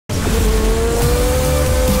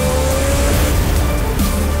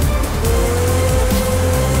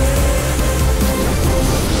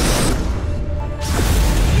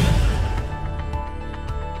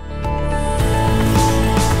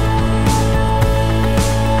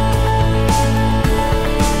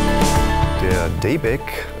Daybag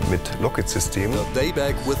mit Lockage-System. The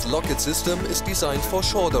Daybag with lockage system is designed for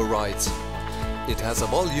shorter rides. It has a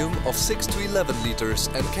volume of 6 to 11 liters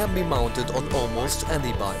and can be mounted on almost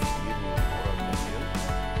any bike.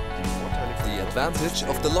 The advantage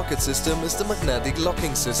of the lockage system is the magnetic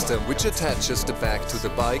locking system, which attaches the bag to the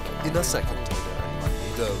bike in a second.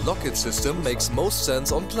 The lockage system makes most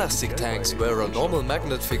sense on plastic tanks, where a normal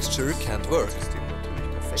magnet fixture can't work.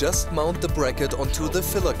 Just mount the bracket onto the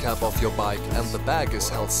filler cap of your bike and the bag is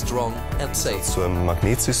held strong and safe. Zu einem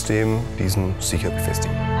Magnetsystem diesen sicher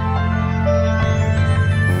befestigen.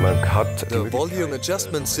 The volume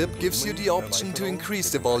adjustment zip gives you the option to increase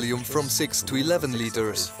the volume from 6 to 11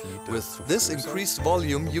 liters. With this increased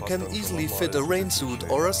volume, you can easily fit a rain suit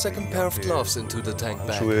or a second pair of gloves into the tank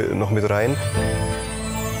bag. Schuhe noch mit rein.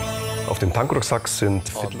 Auf dem Tankrucksack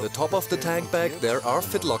sind On the top of the tank bag there are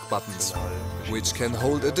fitlock buttons, which can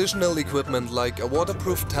hold additional equipment like a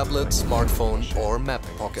waterproof tablet, smartphone or map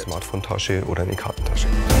pocket. Smartphone-Tasche oder eine Kartentasche.